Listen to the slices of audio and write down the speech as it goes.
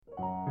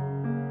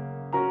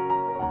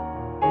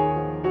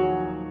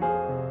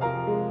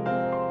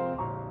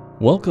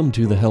Welcome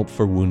to the Help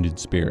for Wounded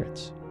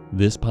Spirits.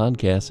 This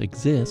podcast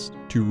exists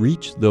to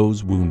reach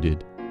those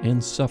wounded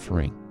and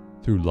suffering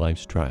through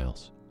life's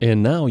trials.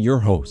 And now your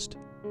host,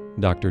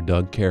 Dr.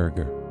 Doug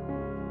Carriger.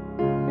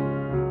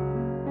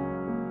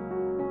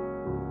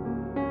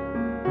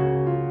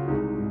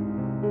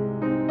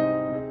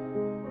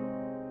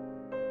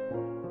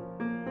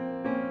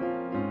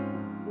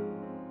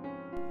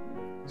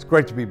 It's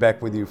great to be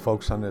back with you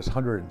folks on this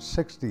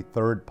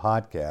 163rd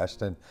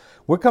podcast, and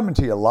we're coming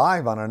to you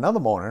live on another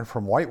morning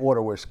from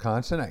Whitewater,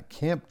 Wisconsin at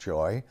Camp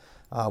Joy.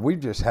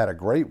 We've just had a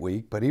great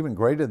week, but even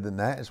greater than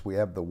that is we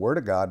have the Word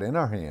of God in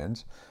our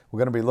hands. We're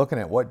going to be looking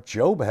at what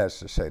Job has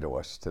to say to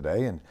us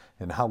today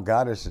and how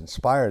God has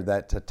inspired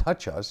that to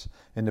touch us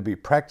and to be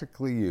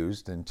practically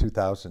used in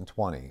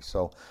 2020.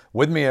 So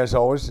with me as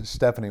always is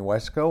Stephanie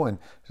Wesco. And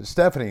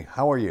Stephanie,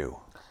 how are you?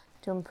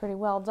 Doing pretty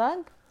well,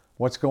 Doug.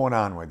 What's going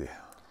on with you?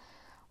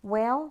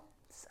 Well,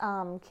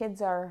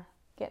 kids are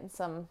getting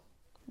some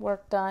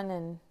work done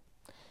and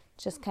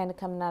just kind of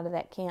coming out of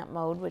that camp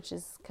mode, which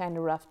is kind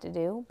of rough to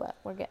do, but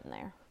we're getting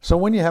there. So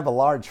when you have a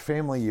large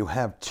family, you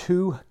have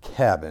two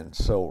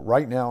cabins. So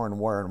right now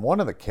we're in one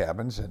of the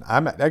cabins, and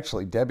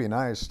Debbie and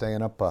I are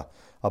staying up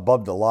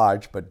above the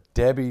lodge, but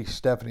Debbie,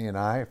 Stephanie, and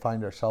I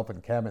find ourselves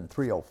in cabin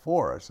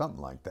 304 or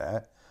something like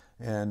that.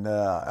 And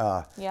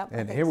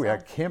here we are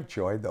at Camp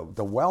Joy,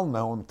 the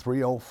well-known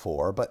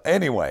 304. But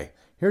anyway,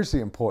 here's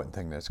the important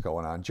thing that's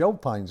going on.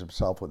 Job finds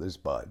himself with his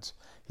buds.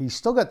 He's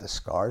still got the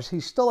scars. He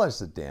still has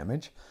the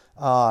damage.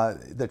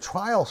 The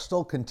trial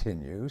still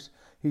continues.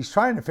 He's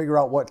trying to figure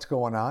out what's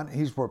going on.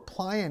 He's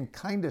replying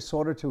kind of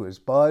sort of to his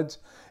buds.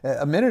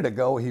 A minute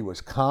ago, he was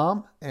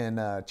calm. In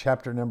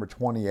chapter number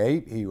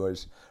 28, he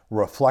was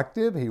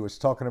reflective. He was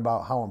talking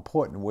about how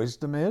important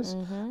wisdom is.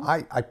 Mm-hmm.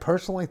 I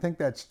personally think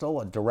that's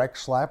still a direct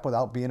slap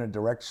without being a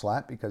direct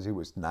slap, because he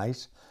was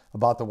nice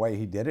about the way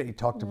he did it. He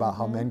talked about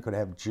how men could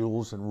have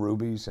jewels and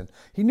rubies, and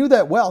he knew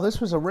that well.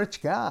 This was a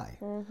rich guy.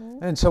 Mm-hmm.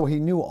 And so he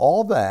knew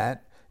all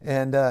that.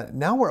 And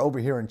now we're over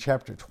here in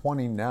chapter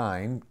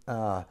 29,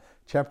 of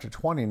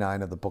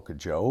the book of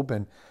Job.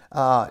 And,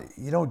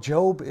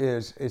 Job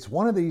it's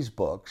one of these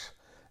books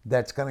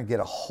that's going to get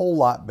a whole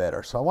lot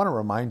better. So I want to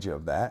remind you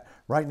of that.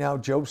 Right now,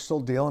 Job's still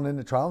dealing in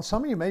the trials.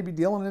 Some of you may be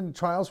dealing in the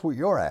trials where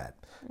you're at.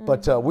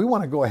 But we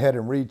want to go ahead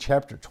and read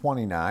chapter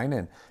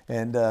 29,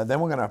 and then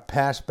we're going to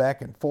pass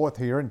back and forth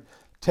here and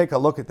take a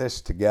look at this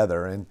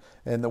together.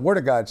 And the Word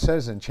of God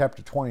says in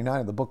chapter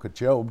 29 of the book of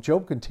Job,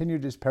 Job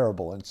continued his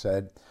parable and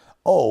said,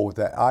 "Oh,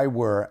 that I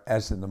were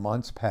as in the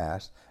months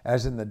past,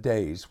 as in the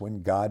days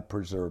when God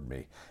preserved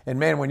me." And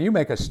man, when you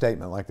make a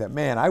statement like that,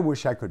 man, I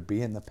wish I could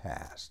be in the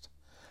past.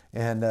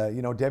 And,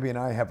 Debbie and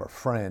I have a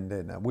friend,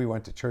 and we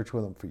went to church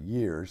with him for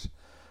years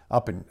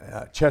up in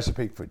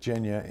Chesapeake,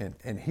 Virginia,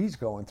 and he's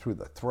going through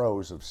the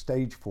throes of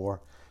stage 4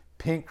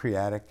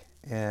 pancreatic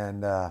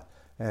and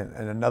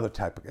another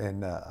type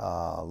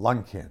of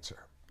lung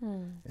cancer.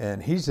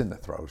 And he's in the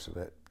throes of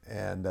it.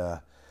 And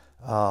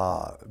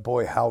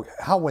boy,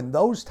 how when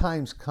those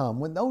times come,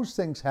 when those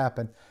things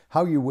happen,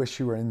 how you wish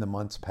you were in the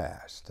months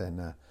past.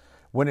 And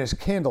when his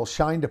candle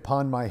shined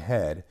upon my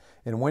head,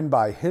 and when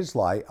by his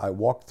light I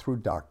walked through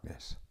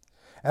darkness.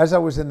 As I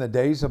was in the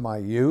days of my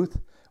youth,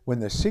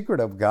 when the secret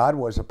of God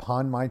was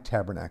upon my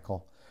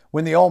tabernacle,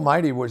 when the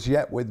Almighty was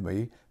yet with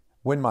me,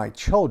 when my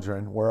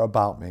children were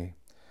about me,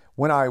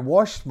 when I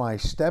washed my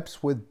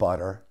steps with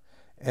butter,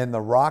 and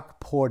the rock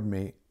poured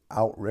me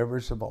out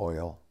rivers of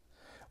oil,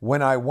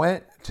 when I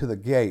went to the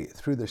gate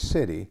through the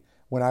city,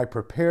 when I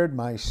prepared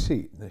my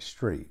seat in the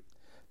street.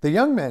 The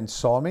young men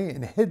saw me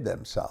and hid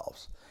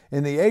themselves,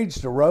 and the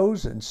aged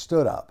arose and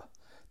stood up.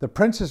 The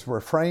princes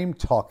refrained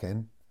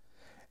talking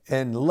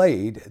and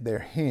laid their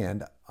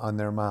hand on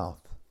their mouth.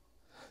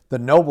 The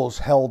nobles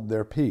held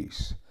their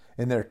peace,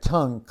 and their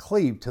tongue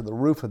cleaved to the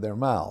roof of their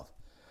mouth.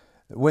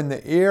 When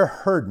the ear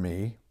heard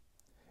me,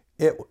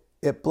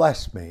 it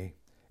blessed me,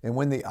 and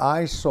when the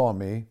eye saw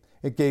me,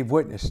 it gave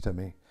witness to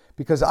me,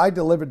 because I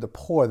delivered the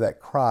poor that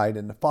cried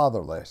and the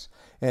fatherless,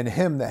 and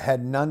him that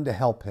had none to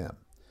help him.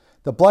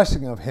 The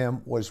blessing of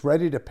him was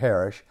ready to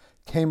perish,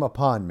 came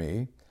upon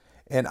me,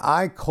 and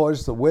I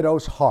caused the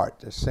widow's heart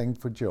to sing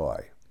for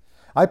joy.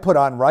 I put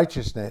on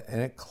righteousness,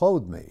 and it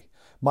clothed me.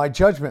 My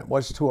judgment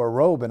was to a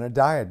robe and a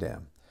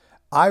diadem.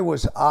 I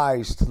was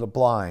eyes to the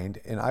blind,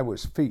 and I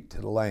was feet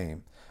to the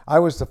lame. I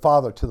was the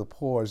father to the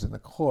poor, and the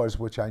cause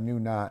which I knew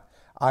not,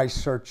 I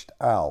searched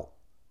out.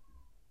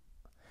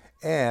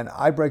 And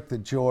I break the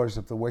jaws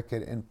of the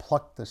wicked, and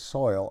pluck the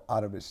soil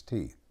out of his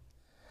teeth.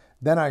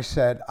 Then I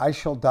said, I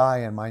shall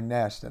die in my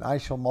nest, and I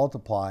shall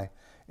multiply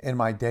in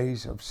my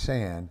days of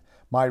sand.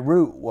 My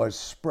root was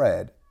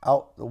spread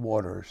out the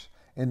waters,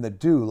 and the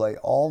dew lay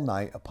all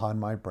night upon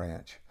my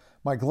branch.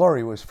 My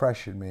glory was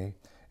fresh in me,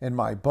 and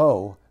my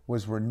bow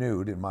was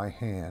renewed in my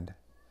hand.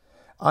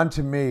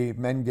 Unto me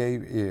men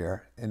gave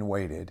ear, and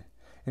waited,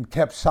 and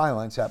kept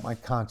silence at my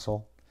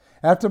counsel.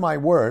 After my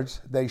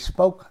words they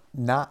spoke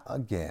not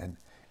again,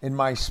 and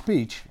my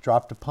speech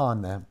dropped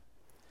upon them.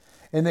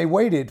 And they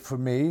waited for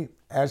me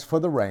as for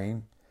the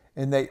rain,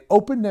 and they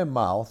opened their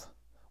mouth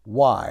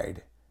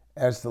wide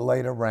as the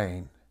later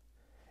rain.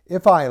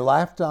 If I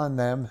laughed on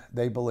them,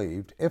 they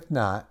believed. If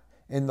not,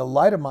 in the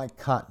light of my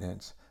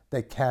countenance,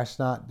 they cast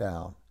not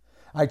down.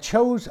 I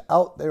chose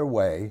out their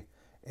way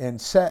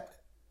and set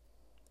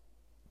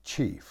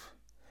chief,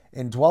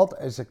 and dwelt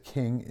as a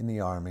king in the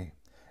army,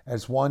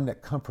 as one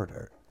that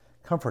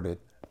comforted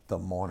the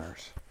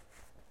mourners.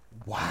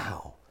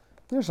 Wow.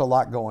 There's a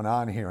lot going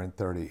on here in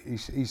 30.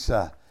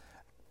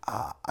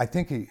 I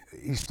think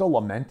he's still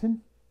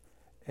lamenting,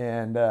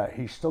 and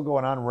he's still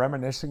going on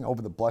reminiscing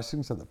over the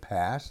blessings of the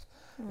past.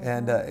 Mm-hmm.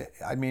 And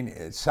I mean,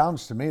 it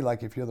sounds to me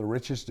like if you're the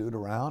richest dude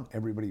around,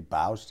 everybody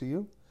bows to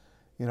you.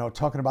 You know,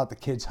 talking about the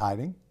kids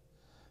hiding,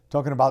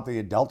 talking about the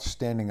adults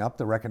standing up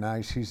to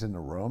recognize he's in the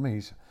room.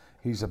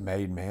 He's a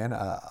made man,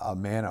 a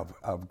man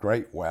of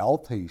great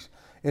wealth.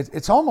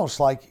 It's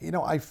almost like, you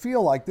know, I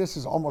feel like this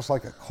is almost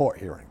like a court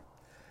hearing.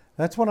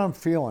 That's what I'm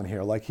feeling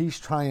here. Like he's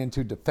trying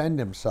to defend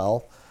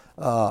himself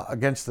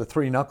against the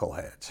three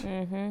knuckleheads.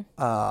 Mm-hmm.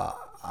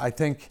 I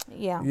think,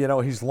 you know,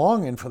 he's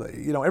longing for the,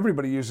 you know,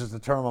 everybody uses the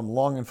term, I'm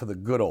longing for the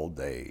good old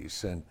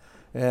days.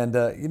 And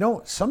you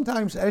know,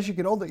 sometimes as you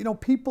get older, you know,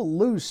 people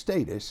lose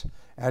status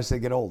as they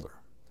get older.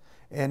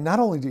 And not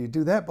only do you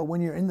do that, but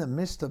when you're in the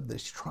midst of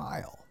this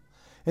trial.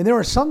 And there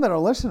are some that are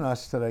listening to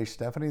us today,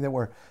 Stephanie,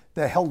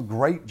 that held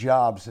great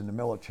jobs in the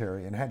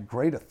military and had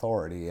great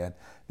authority. And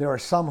there are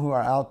some who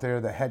are out there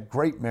that had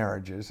great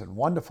marriages and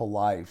wonderful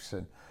lives.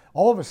 And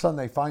all of a sudden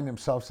they find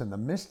themselves in the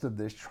midst of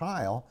this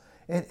trial.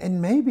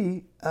 And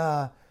maybe,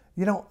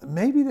 you know,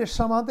 maybe there's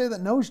some out there that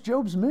knows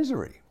Job's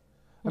misery.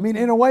 I mean,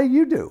 in a way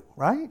you do,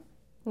 right?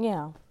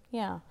 Yeah.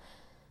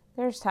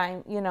 There's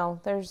times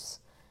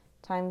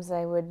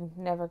I would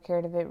never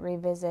care to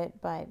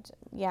revisit, but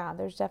yeah,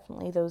 there's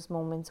definitely those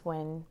moments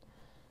when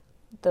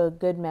the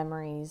good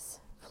memories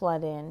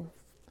flood in.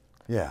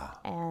 Yeah.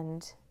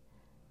 And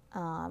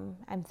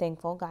I'm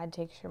thankful God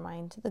takes your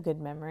mind to the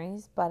good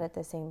memories, but at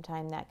the same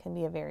time, that can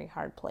be a very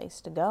hard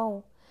place to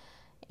go.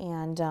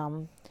 And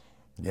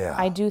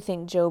I do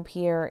think Job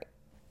here,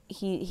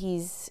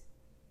 he's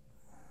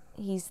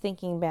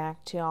thinking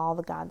back to all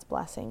the God's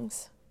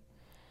blessings.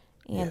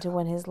 And to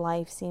when his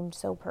life seemed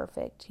so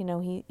perfect. You know,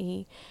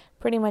 he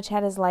pretty much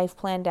had his life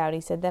planned out. He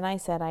said, then I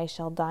said, I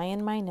shall die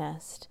in my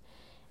nest,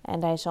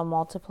 and I shall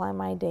multiply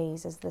my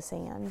days as the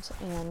sand.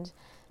 And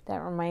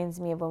that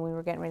reminds me of when we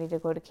were getting ready to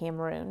go to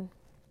Cameroon.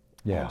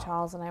 Yeah. And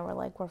Charles and I were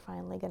like, we're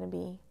finally going to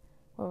be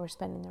where we're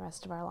spending the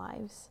rest of our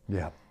lives.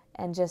 Yeah.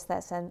 And just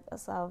that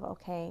sense of,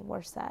 okay,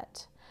 we're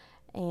set.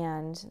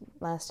 And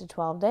lasted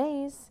 12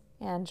 days.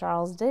 And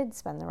Charles did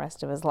spend the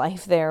rest of his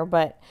life there.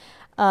 But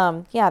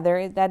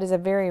that is a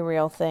very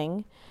real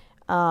thing.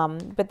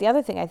 But the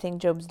other thing I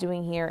think Job's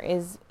doing here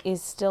is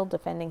still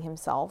defending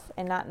himself,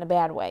 and not in a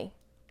bad way.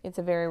 It's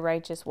a very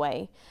righteous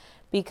way.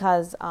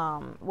 Because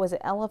was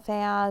it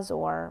Eliphaz,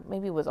 or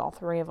maybe it was all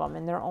three of them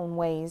in their own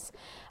ways,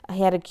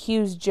 he had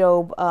accused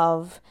Job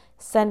of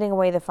sending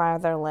away the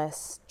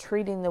fatherless,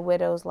 treating the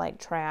widows like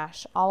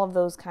trash, all of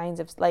those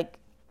kinds of like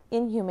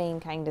inhumane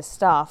kind of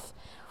stuff.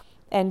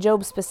 And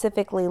Job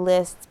specifically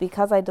lists,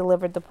 because I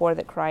delivered the poor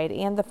that cried,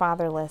 and the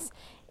fatherless,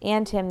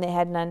 and him that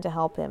had none to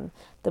help him.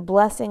 The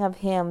blessing of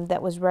him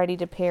that was ready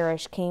to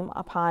perish came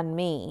upon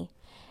me,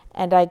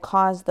 and I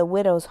caused the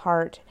widow's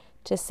heart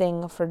to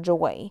sing for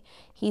joy.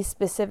 He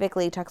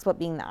specifically talks about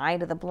being the eye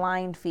to the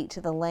blind, feet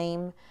to the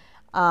lame.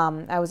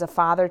 I was a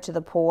father to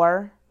the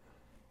poor.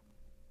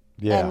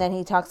 Yeah. And then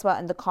he talks about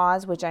in the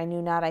cause, which I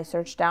knew not, I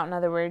searched out. In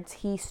other words,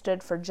 he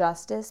stood for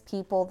justice.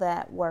 People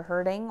that were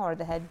hurting or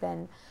that had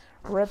been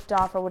ripped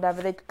off or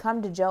whatever, they could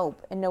come to Job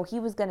and know he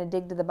was going to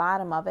dig to the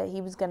bottom of it.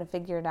 He was going to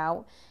figure it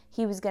out.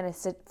 He was going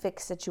to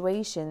fix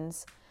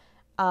situations.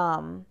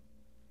 And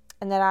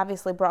that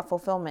obviously brought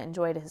fulfillment and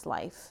joy to his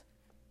life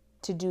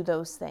to do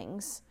those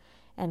things.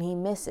 And he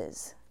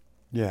misses.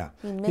 Yeah.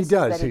 He misses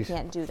that he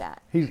can't do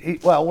that.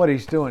 Well, what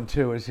he's doing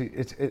too is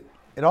it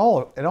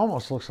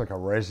almost looks like a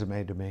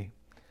resume to me.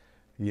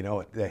 You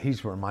know, that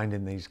he's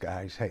reminding these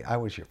guys, hey, I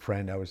was your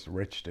friend. I was the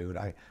rich dude.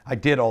 I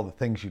did all the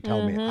things you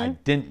tell me I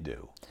didn't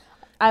do.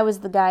 I was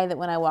the guy that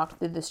when I walked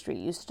through the street,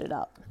 you stood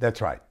up.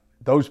 That's right.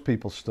 Those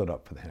people stood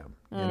up for him,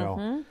 you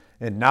know.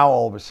 And now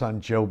all of a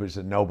sudden Job is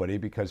a nobody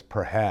because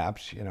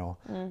perhaps,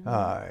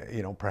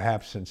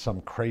 perhaps in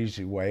some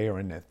crazy way or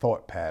in their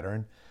thought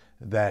pattern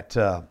that,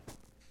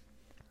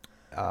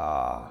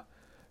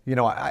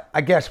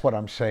 I guess what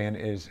I'm saying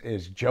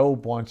is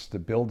Job wants to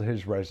build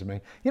his resume.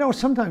 You know,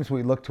 sometimes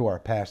we look to our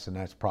past and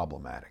that's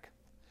problematic.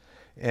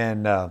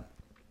 And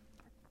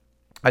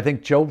I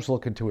think Job's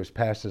looking to his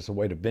past as a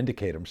way to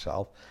vindicate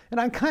himself. And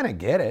I kind of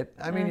get it.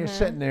 I mean, you're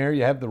sitting there,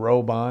 you have the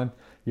robe on,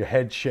 your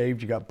head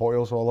shaved, you got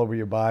boils all over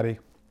your body.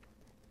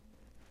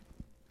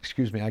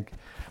 Excuse me,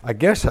 I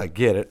guess I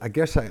get it. I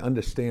guess I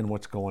understand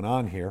what's going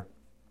on here.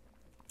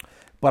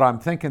 But I'm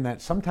thinking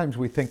that sometimes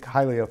we think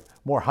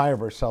more high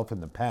of ourselves in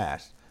the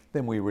past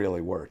than we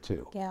really were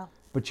too. Yeah.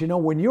 But you know,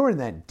 when you're in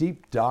that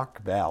deep,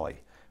 dark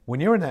valley, when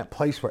you're in that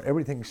place where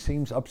everything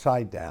seems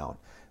upside down,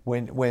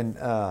 when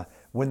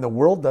the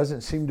world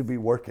doesn't seem to be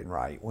working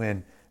right,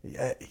 when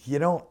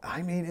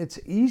It's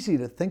easy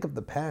to think of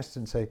the past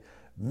and say,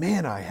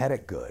 man, I had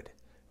it good.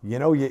 You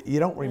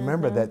don't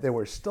remember that there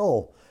were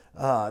still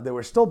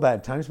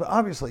bad times, but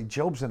obviously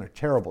Job's in a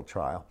terrible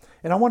trial.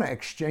 And I want to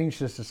exchange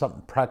this to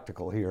something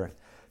practical here. In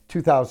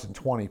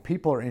 2020,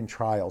 people are in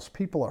trials.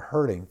 People are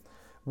hurting.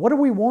 What do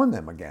we warn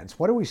them against?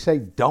 What do we say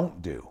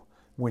don't do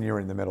when you're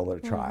in the middle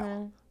of the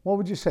trial? What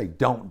would you say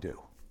don't do?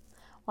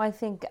 Well, I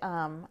think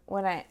I'm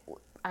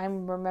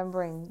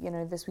remembering,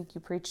 this week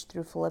you preached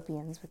through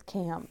Philippians with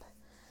camp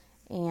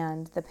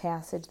and the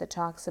passage that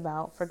talks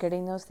about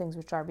forgetting those things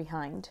which are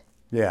behind.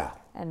 Yeah.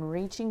 And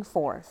reaching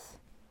forth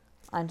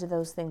unto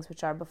those things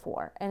which are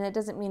before. And it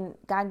doesn't mean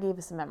God gave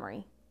us a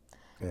memory.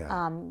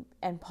 Yeah.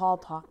 And Paul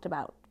talked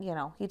about,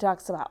 he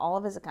talks about all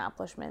of his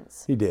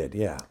accomplishments. He did,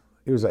 yeah.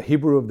 He was a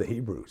Hebrew of the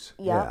Hebrews.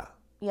 Yep. Yeah.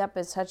 Yep,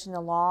 as touching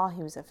the law,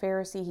 he was a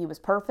Pharisee. He was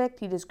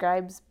perfect.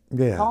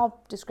 Yeah.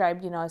 Paul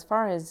described, as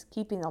far as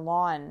keeping the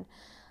law and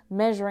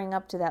measuring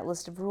up to that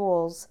list of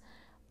rules.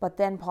 But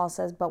then Paul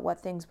says, but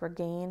what things were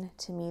gain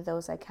to me,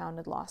 those I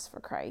counted loss for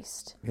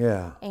Christ.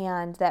 Yeah.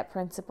 And that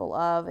principle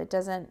of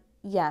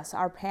yes,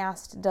 our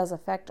past does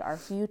affect our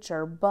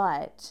future,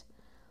 but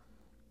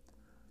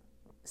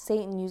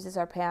Satan uses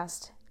our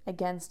past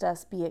against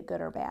us, be it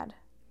good or bad.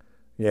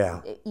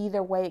 Yeah.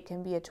 Either way, it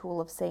can be a tool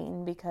of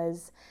Satan,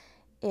 because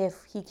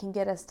if he can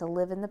get us to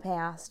live in the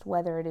past,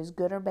 whether it is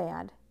good or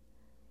bad,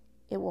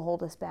 it will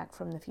hold us back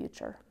from the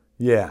future.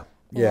 Yeah.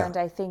 Yeah. And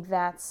I think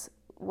that's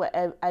what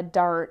a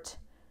dart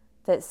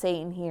that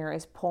Satan here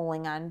is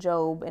pulling on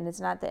Job. And it's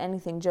not that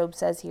anything Job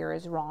says here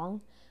is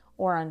wrong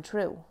or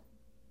untrue.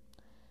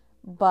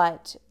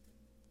 But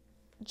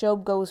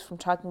Job goes from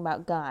talking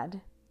about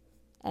God,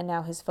 and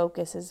now his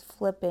focus is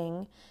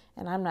flipping.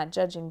 And I'm not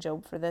judging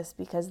Job for this,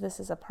 because this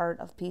is a part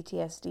of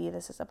PTSD.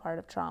 This is a part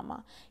of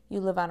trauma.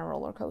 You live on a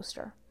roller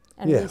coaster.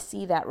 And we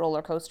see that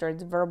roller coaster.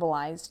 It's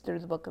verbalized through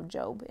the book of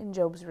Job and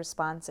Job's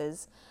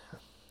responses.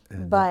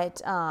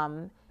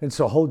 And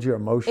so hold your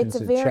emotions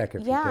in check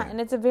if you can.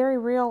 And it's a very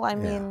real, I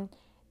mean,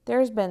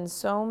 there's been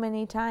so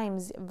many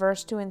times,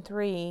 verse 2 and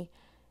 3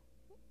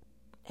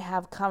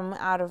 have come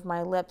out of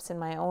my lips in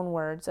my own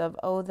words of,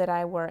 oh, that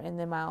I were in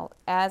the mouth,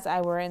 as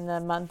I were in the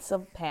months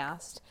of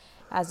past,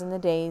 as in the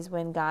days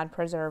when God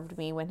preserved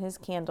me, when his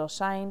candle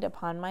shined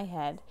upon my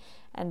head,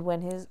 and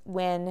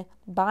when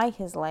by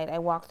his light I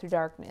walked through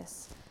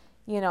darkness.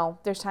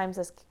 There's times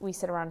as we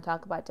sit around and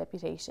talk about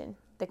deputation,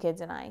 the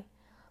kids and I.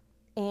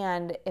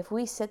 And if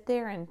we sit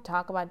there and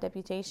talk about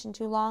deputation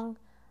too long,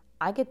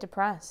 I get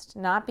depressed,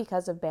 not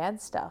because of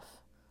bad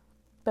stuff,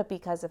 but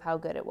because of how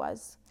good it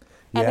was.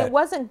 And it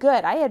wasn't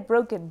good. I had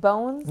broken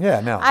bones. Yeah,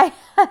 no. I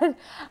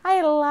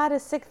had a lot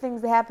of sick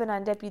things that happened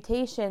on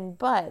deputation,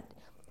 but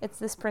it's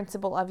this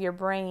principle of your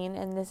brain,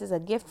 and this is a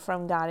gift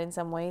from God in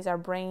some ways. Our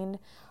brain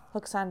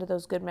hooks onto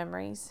those good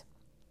memories.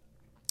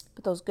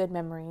 But those good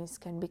memories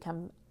can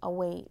become a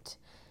weight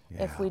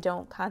if we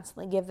don't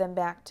constantly give them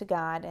back to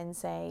God and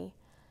say,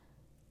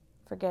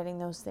 forgetting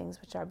those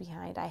things which are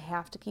behind. I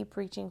have to keep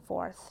reaching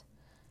forth.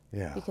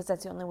 Yeah. Because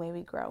that's the only way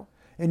we grow.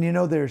 And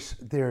there's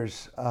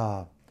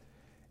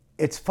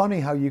it's funny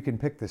how you can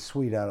pick the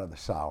sweet out of the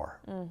sour.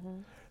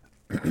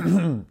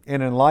 Mm-hmm.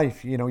 And in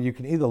life, you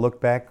can either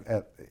look back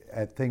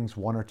at things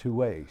one or two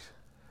ways.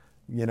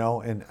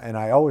 And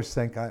I always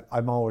think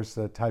I'm always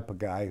the type of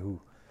guy who,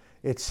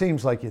 it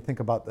seems like you think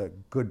about the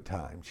good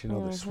times,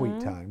 the sweet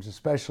times,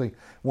 especially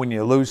when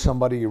you lose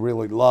somebody you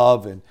really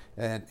love,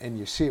 and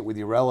you see it with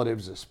your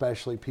relatives,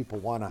 especially. People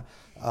want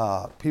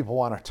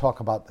to talk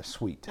about the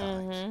sweet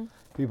times. Mm-hmm.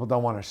 People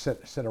don't want to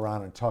sit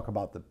around and talk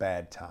about the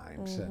bad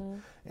times. Mm-hmm.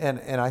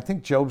 And I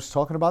think Job's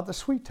talking about the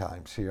sweet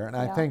times here. And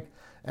I think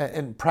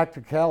in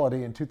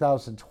practicality in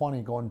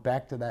 2020, going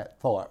back to that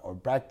thought or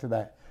back to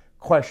that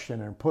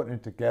question and putting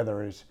it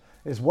together is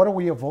what do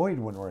we avoid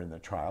when we're in the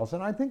trials?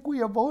 And I think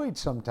we avoid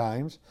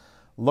sometimes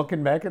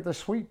looking back at the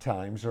sweet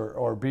times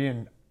or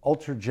being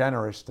ultra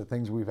generous to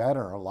things we've had in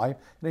our life.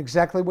 And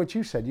exactly what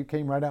you said, you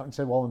came right out and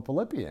said, well, in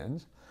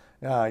Philippians,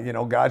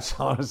 God's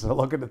telling us to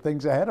look at the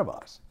things ahead of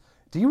us.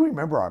 Do you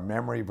remember our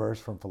memory verse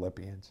from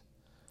Philippians?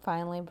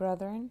 Finally,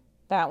 brethren,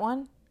 that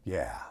one?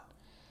 Yeah.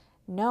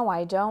 No,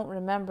 I don't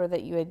remember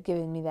that you had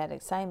given me that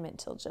assignment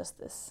till just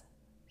this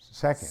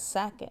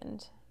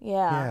second.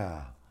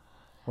 Yeah.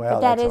 Well,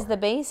 but that is the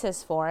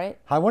basis for it.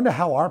 I wonder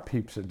how our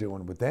peeps are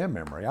doing with their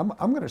memory. I'm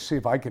going to see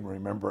if I can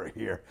remember it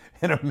here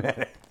in a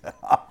minute.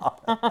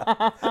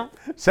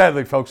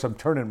 Sadly, folks, I'm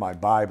turning my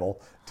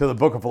Bible to the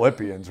book of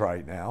Philippians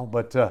right now.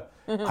 But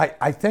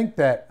I think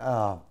that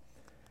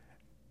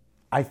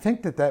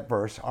that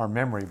verse, our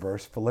memory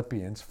verse,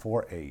 Philippians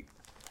 4:8,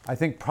 I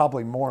think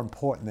probably more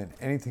important than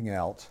anything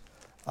else.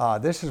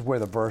 This is where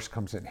the verse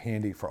comes in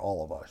handy for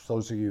all of us.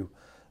 Those of you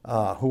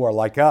who are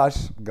like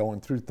us,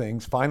 going through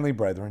things. Finally,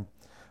 brethren,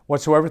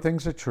 whatsoever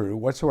things are true,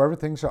 whatsoever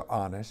things are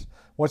honest,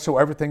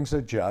 whatsoever things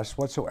are just,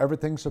 whatsoever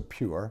things are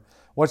pure,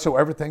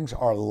 whatsoever things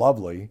are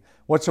lovely,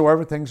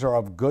 whatsoever things are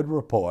of good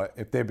report,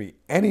 if there be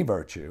any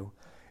virtue,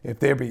 if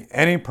there be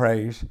any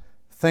praise,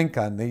 think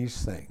on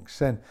these things.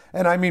 And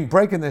I mean,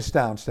 breaking this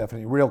down,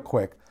 Stephanie, real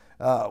quick,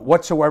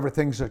 whatsoever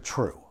things are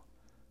true.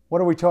 What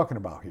are we talking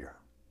about here?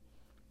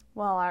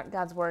 Well,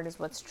 God's word is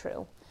what's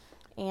true.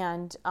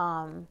 And,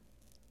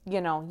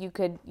 you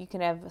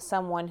could have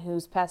someone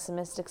who's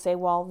pessimistic say,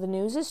 well, the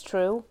news is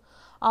true.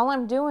 All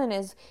I'm doing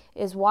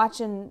is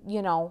watching,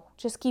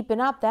 just keeping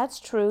up. That's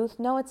truth.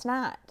 No, it's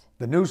not.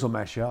 The news will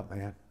mess you up,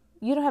 man.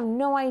 You don't have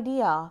no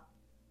idea,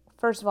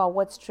 first of all,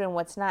 what's true and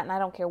what's not, and I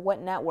don't care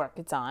what network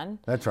it's on.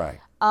 That's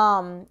right.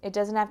 It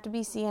doesn't have to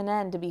be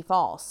CNN to be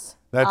false.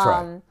 That's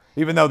right.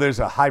 Even though there's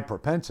a high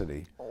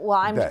propensity.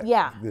 Well,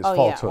 there's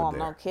falsehood there.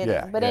 No kidding.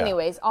 Yeah, but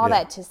anyways, all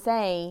that to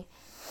say,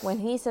 when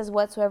he says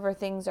whatsoever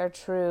things are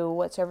true,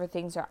 whatsoever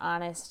things are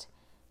honest,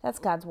 that's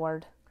God's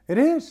word. It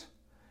is.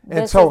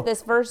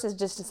 This verse is,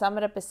 just to sum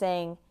it up, is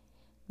saying,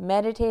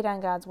 meditate on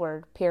God's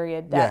word,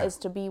 period. That is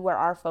to be where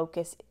our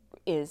focus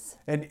is.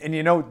 And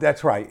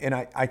that's right. And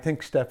I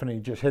think Stephanie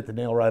just hit the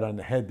nail right on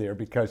the head there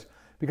because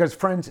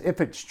friends,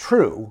 if it's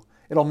true,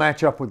 it'll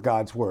match up with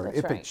God's word. That's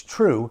if right. it's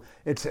true,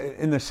 it's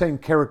in the same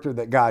character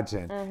that God's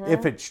in. Mm-hmm.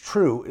 If it's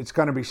true, it's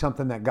going to be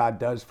something that God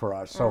does for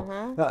us.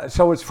 So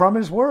so it's from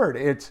his word.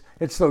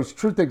 It's those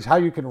true things, how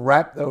you can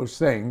wrap those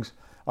things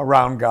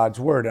around God's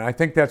word. And I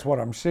think that's what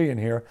I'm seeing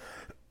here.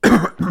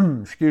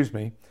 Excuse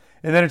me.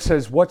 And then it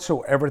says,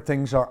 whatsoever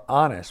things are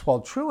honest. Well,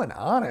 true and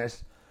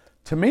honest,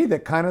 to me, they're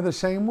kind of the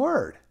same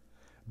word.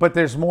 But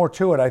there's more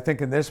to it, I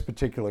think, in this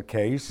particular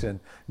case,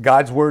 and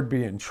God's word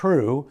being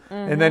true,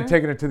 and then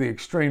taking it to the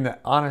extreme,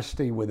 that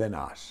honesty within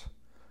us.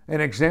 An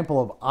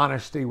example of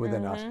honesty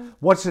within us.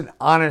 What's an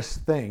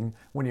honest thing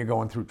when you're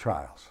going through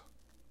trials?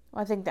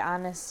 Well, I think the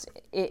honest,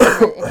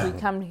 if we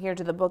come here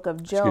to the book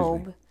of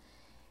Job,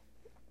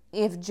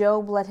 if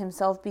Job let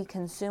himself be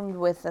consumed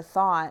with the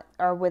thought,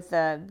 or with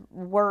the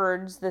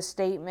words, the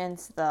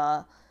statements,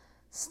 the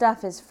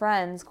stuff his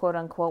friends, quote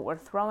unquote, were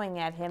throwing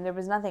at him, there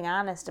was nothing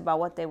honest about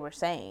what they were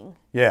saying.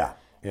 Yeah.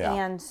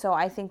 And so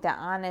I think that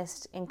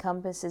honest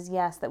encompasses,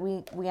 yes, that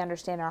we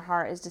understand our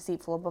heart is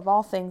deceitful above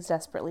all things,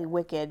 desperately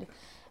wicked.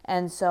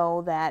 And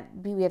so that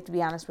we have to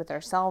be honest with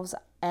ourselves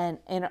and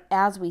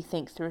as we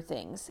think through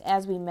things,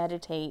 as we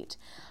meditate,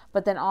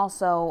 but then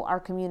also our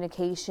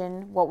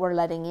communication, what we're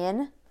letting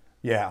in.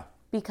 Yeah.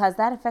 Because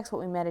that affects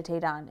what we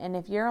meditate on. And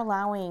if you're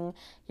allowing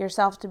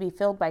yourself to be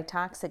filled by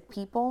toxic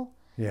people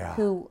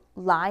who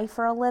lie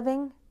for a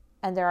living,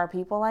 and there are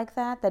people like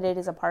that it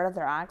is a part of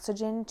their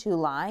oxygen to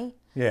lie.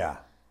 Yeah.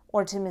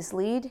 Or to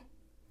mislead.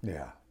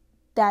 Yeah.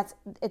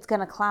 It's going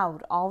to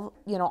cloud all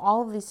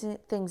of these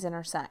things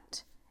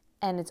intersect,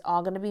 and it's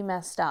all going to be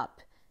messed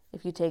up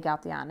if you take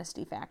out the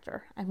honesty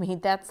factor. I mean,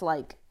 that's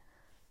like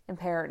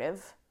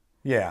imperative.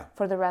 Yeah.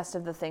 For the rest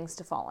of the things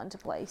to fall into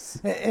place.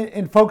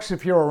 And folks,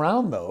 if you're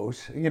around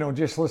those,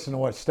 just listen to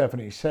what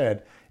Stephanie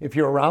said. If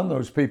you're around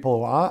those people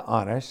who are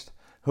honest,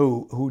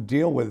 who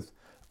deal with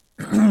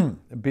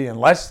being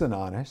less than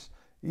honest,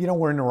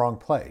 we're in the wrong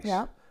place.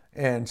 Yeah.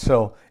 And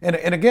so, and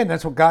again,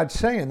 that's what God's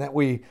saying, that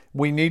we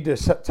need to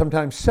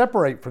sometimes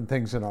separate from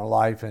things in our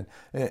life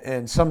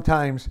and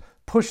sometimes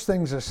push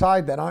things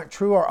aside that aren't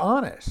true or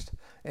honest.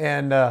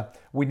 And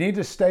we need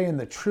to stay in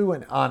the true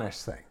and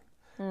honest thing.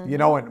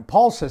 And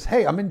Paul says,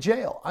 hey, I'm in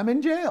jail.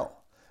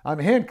 I'm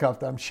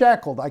handcuffed. I'm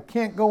shackled. I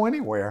can't go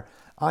anywhere.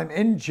 I'm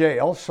in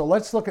jail. So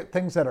let's look at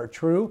things that are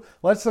true.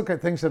 Let's look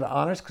at things that are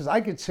honest, because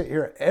I could sit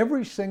here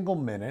every single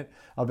minute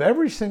of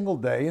every single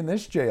day in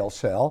this jail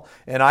cell,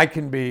 and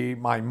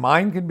my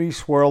mind can be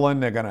swirling.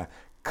 They're going to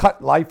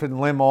cut life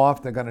and limb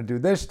off. They're going to do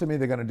this to me.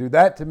 They're going to do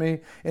that to me.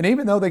 And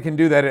even though they can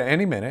do that at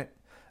any minute,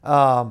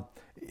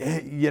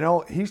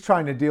 he's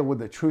trying to deal with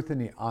the truth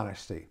and the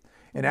honesty.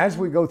 And as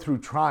we go through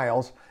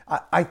trials,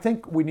 I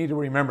think we need to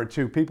remember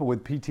too, people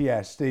with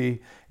PTSD,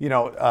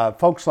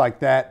 folks like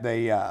that,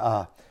 they,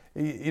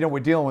 we're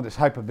dealing with this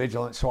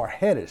hypervigilance, so our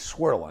head is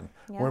swirling.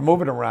 Yeah. We're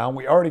moving around.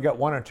 We already got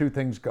one or two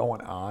things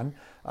going on.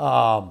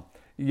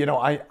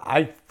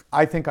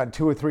 I think on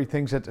two or three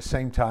things at the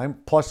same time,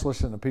 plus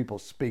listen to people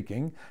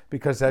speaking,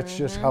 because that's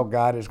just how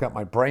God has got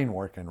my brain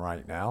working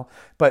right now.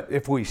 But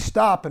if we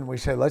stop and we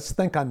say, let's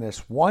think on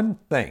this one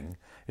thing,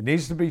 it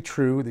needs to be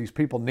true. These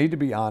people need to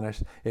be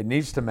honest. It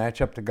needs to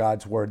match up to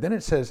God's word. Then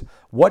it says,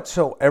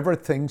 whatsoever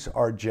things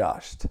are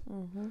just.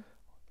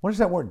 What does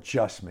that word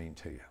just mean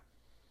to you?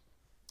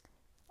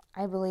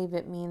 I believe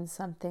it means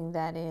something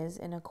that is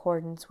in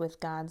accordance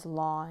with God's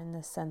law, in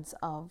the sense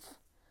of,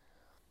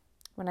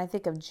 when I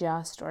think of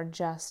just or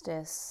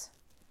justice,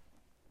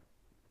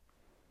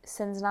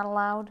 sin's not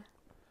allowed.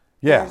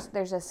 Yeah.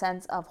 There's a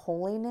sense of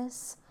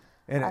holiness,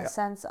 and a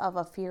sense of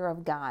a fear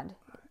of God.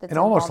 And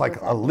almost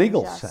like a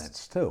legal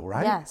sense too,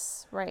 right?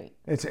 Yes, right.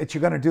 It's you're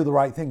going to do the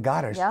right thing.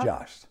 God is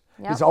just.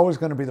 It's always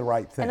going to be the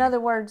right thing. In other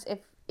words,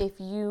 if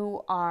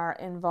you are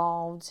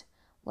involved,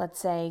 let's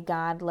say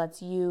God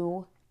lets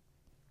you,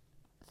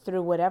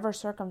 through whatever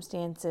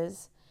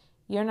circumstances,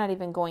 you're not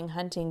even going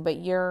hunting, but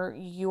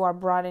you are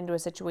brought into a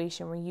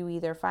situation where you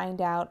either find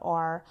out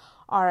or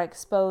are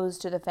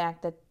exposed to the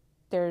fact that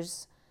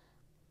there's,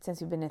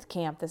 since you've been at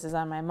camp, this is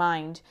on my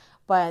mind,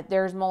 but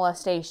there's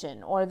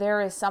molestation, or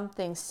there is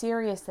something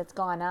serious that's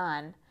gone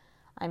on.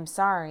 I'm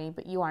sorry,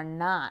 but you are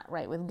not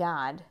right with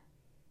God.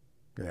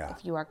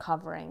 if you are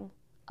covering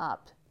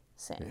up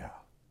sin.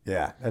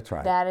 Yeah, that's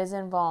right. That is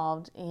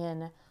involved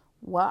in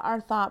what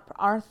our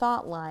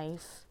thought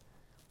life,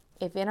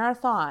 if in our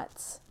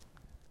thoughts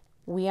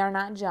we are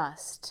not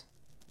just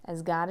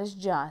as God is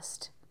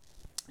just,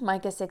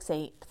 Micah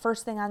 6:8, the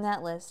first thing on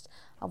that list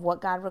of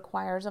what God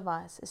requires of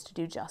us is to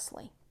do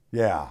justly.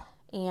 Yeah.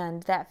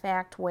 And that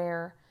fact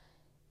where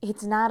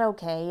it's not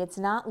okay, it's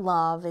not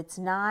love, it's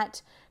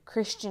not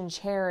Christian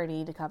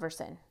charity to cover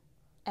sin.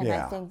 And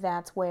I think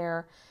that's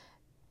where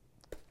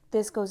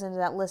this goes into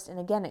that list. And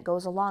again, it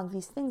goes along.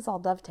 These things all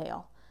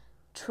dovetail.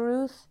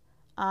 Truth,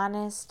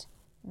 honest,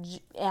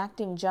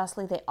 acting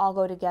justly, they all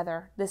go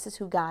together. This is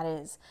who God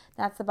is.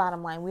 That's the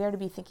bottom line. We are to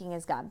be thinking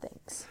as God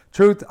thinks.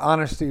 Truth,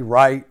 honesty,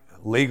 right,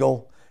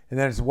 legal. And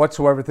then it's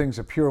whatsoever things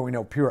are pure. We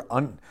know pure,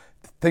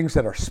 things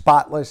that are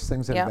spotless,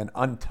 things that have been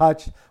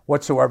untouched,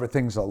 whatsoever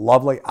things are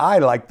lovely. I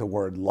like the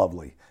word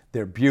lovely.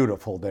 They're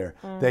beautiful.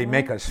 They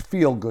make us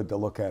feel good to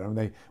look at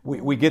them.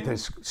 We get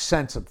this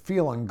sense of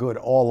feeling good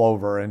all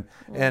over.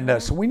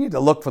 And so we need to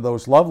look for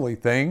those lovely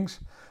things.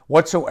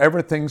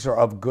 Whatsoever things are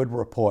of good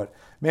report.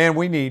 Man,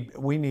 we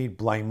need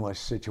blameless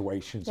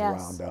situations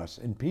around us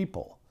and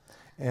people.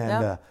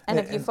 And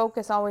if you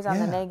focus always on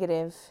the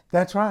negative.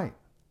 That's right.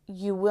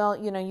 You will,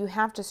 you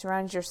have to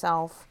surround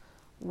yourself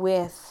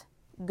with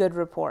good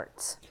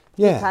reports.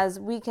 Yeah. Because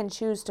we can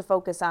choose to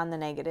focus on the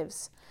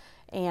negatives.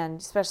 And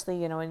especially,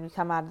 when you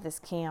come out of this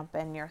camp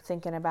and you're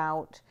thinking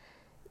about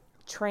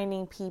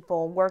training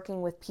people,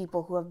 working with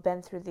people who have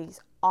been through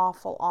these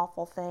awful,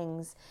 awful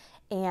things,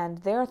 and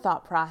their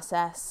thought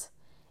process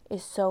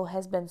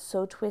has been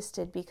so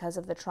twisted because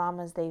of the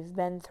traumas they've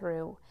been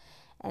through,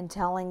 and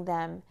telling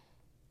them,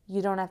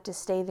 you don't have to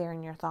stay there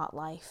in your thought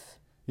life.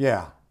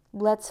 Yeah.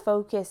 Let's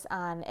focus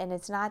on, and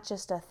it's not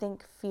just a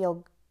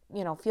feel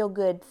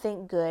good,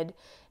 think good.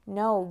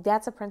 No,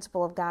 that's a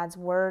principle of God's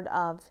word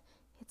of,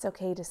 it's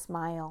okay to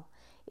smile.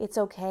 It's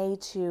okay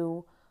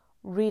to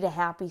read a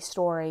happy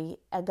story,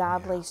 a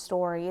godly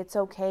story. It's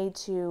okay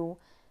to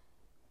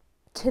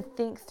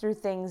think through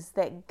things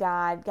that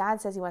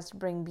God says he wants to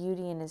bring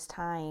beauty in his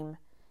time,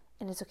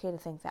 and it's okay to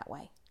think that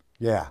way.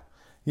 Yeah.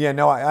 Yeah,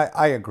 no,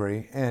 I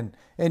agree. And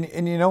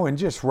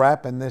just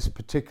wrapping this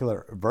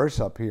particular verse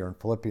up here in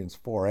Philippians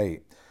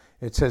 4:8,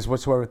 it says,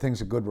 whatsoever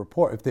things are good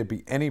report, if there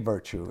be any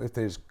virtue, if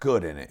there's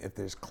good in it, if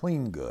there's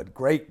clean good,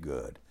 great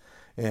good,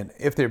 and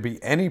if there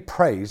be any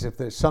praise, if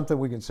there's something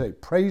we can say,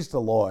 praise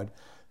the Lord,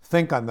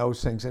 think on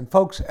those things. And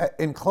folks,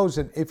 in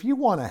closing, if you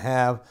want to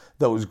have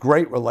those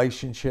great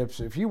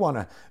relationships, if you want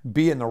to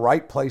be in the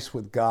right place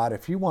with God,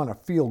 if you want to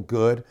feel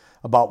good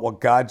about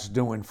what God's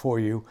doing for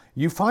you,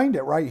 you find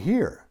it right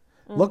here.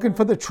 Looking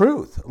for the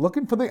truth,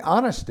 looking for the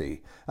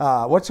honesty,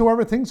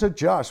 whatsoever things are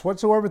just,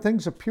 whatsoever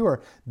things are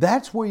pure,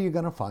 that's where you're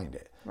going to find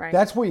it. Right.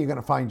 That's where you're going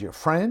to find your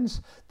friends.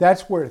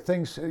 That's where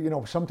things,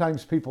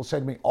 sometimes people say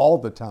to me all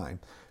the time,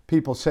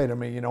 people say to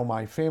me,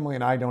 my family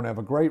and I don't have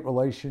a great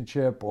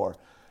relationship, or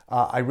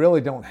I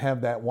really don't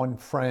have that one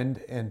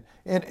friend.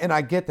 And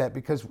I get that,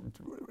 because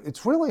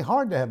it's really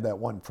hard to have that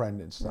one friend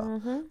and stuff.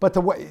 Mm-hmm. But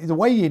the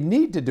way you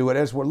need to do it,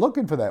 as we're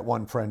looking for that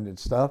one friend and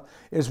stuff,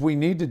 is we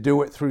need to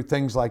do it through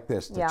things like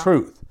this: the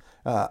truth,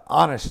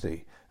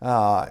 honesty,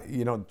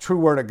 true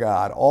word of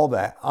God, all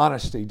that,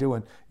 honesty,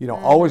 doing,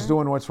 always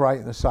doing what's right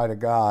in the sight of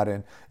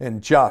God,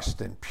 and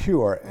just and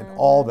pure and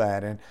all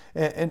that.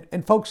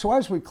 And folks, so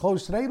as we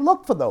close today,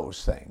 look for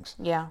those things.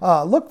 Yeah.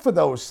 Look for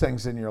those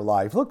things in your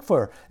life. Look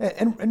for,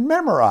 and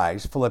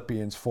memorize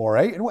Philippians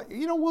 4:8. And,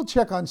 we'll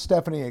check on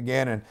Stephanie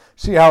again and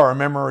see how our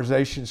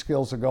memorization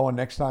skills are going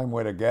next time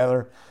we're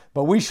together.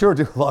 But we sure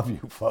do love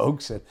you,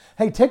 folks. And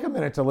hey, take a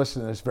minute to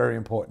listen to this very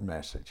important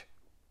message.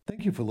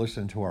 Thank you for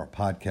listening to our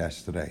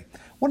podcast today.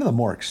 One of the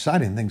more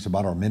exciting things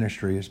about our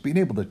ministry is being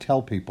able to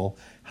tell people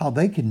how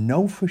they can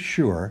know for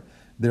sure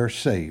they're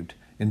saved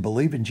and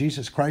believe in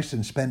Jesus Christ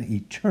and spend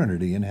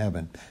eternity in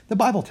heaven. The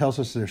Bible tells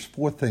us there's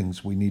 4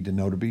 things we need to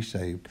know to be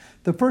saved.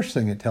 The first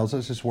thing it tells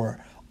us is we're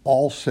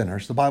all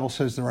sinners. The Bible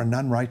says there are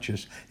none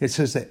righteous. It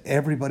says that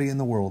everybody in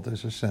the world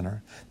is a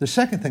sinner. The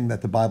second thing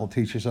that the Bible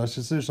teaches us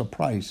is there's a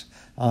price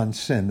on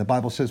sin. The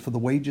Bible says for the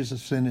wages of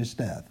sin is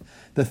death.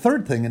 The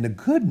third thing, and the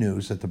good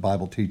news that the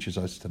Bible teaches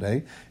us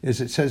today, is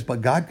it says,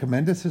 but God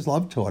commendeth his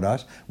love toward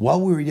us,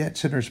 while we were yet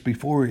sinners,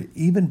 before we were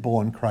even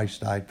born,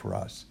 Christ died for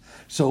us.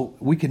 So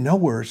we can know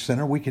we're a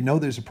sinner. We can know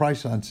there's a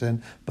price on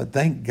sin, but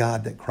thank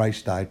God that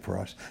Christ died for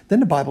us. Then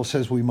the Bible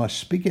says we must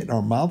speak it in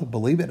our mouth and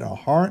believe it in our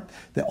heart,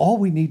 that all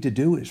we need to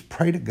do is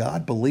pray to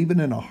God, believe it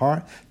in our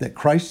heart that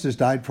Christ has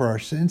died for our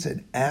sins,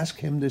 and ask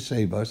him to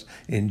save us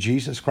in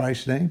Jesus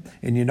Christ's name.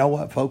 And you know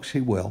what, folks?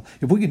 He will.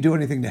 If we can do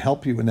anything to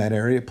help you in that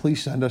area,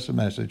 please send us a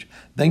message.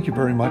 Thank you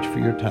very much for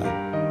your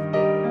time.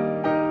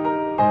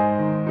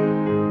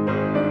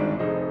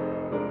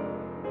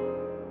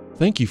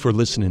 Thank you for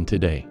listening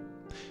today.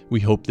 We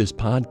hope this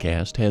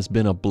podcast has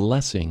been a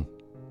blessing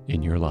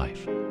in your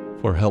life.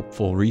 For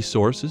helpful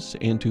resources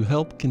and to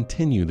help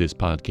continue this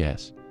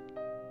podcast,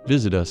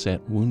 visit us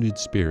at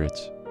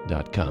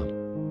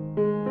woundedspirits.com.